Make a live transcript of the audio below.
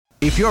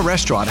If your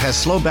restaurant has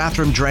slow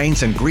bathroom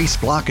drains and grease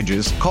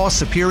blockages, call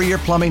Superior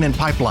Plumbing and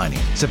Pipelining.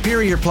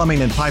 Superior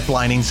Plumbing and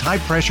Pipelining's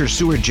high-pressure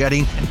sewer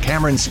jetting and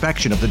camera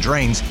inspection of the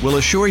drains will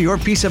assure your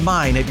peace of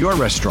mind at your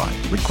restaurant.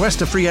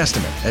 Request a free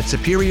estimate at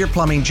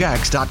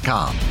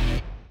SuperiorPlumbingJacks.com.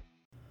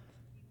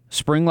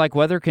 Spring-like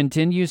weather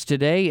continues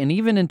today and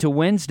even into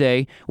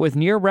Wednesday with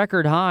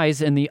near-record highs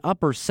in the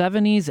upper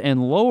 70s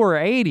and lower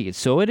 80s,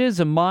 so it is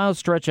a mild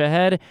stretch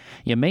ahead.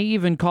 You may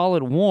even call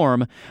it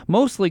warm.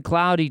 Mostly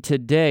cloudy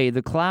today.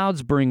 The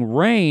clouds bring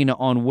rain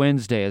on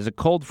Wednesday as a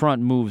cold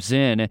front moves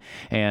in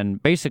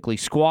and basically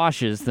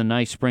squashes the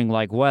nice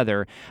spring-like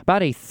weather.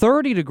 About a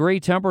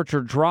 30-degree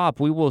temperature drop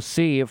we will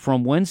see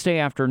from Wednesday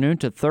afternoon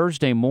to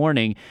Thursday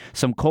morning.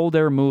 Some cold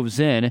air moves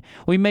in.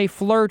 We may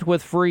flirt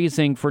with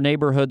freezing for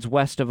neighborhoods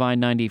west of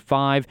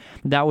I-95.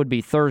 That would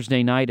be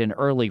Thursday night and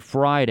early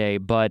Friday,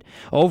 but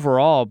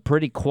overall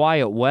pretty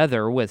quiet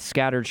weather with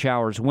scattered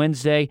showers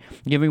Wednesday,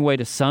 giving way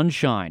to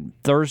sunshine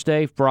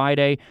Thursday,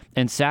 Friday,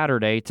 and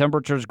Saturday.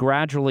 Temperatures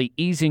gradually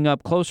easing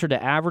up closer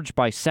to average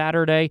by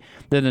Saturday,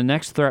 then the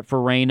next threat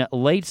for rain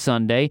late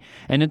Sunday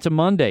and into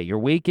Monday. Your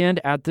weekend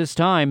at this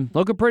time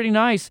looking pretty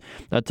nice,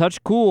 a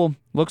touch cool.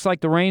 Looks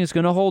like the rain is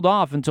going to hold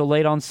off until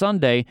late on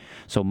Sunday,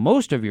 so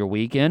most of your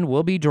weekend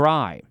will be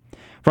dry.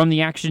 From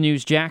the Action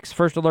News Jax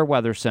First Alert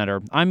Weather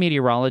Center, I'm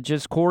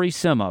meteorologist Corey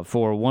Sima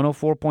for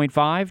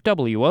 104.5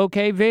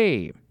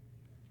 WOKV.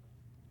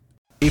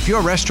 If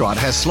your restaurant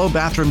has slow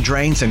bathroom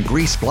drains and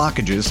grease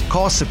blockages,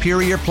 call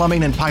Superior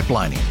Plumbing and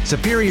Pipelining.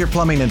 Superior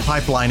Plumbing and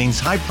Pipelining's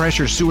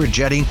high-pressure sewer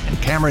jetting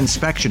and camera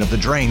inspection of the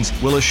drains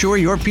will assure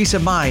your peace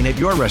of mind at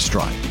your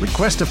restaurant.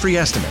 Request a free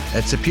estimate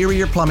at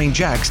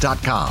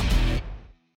SuperiorPlumbingJacks.com.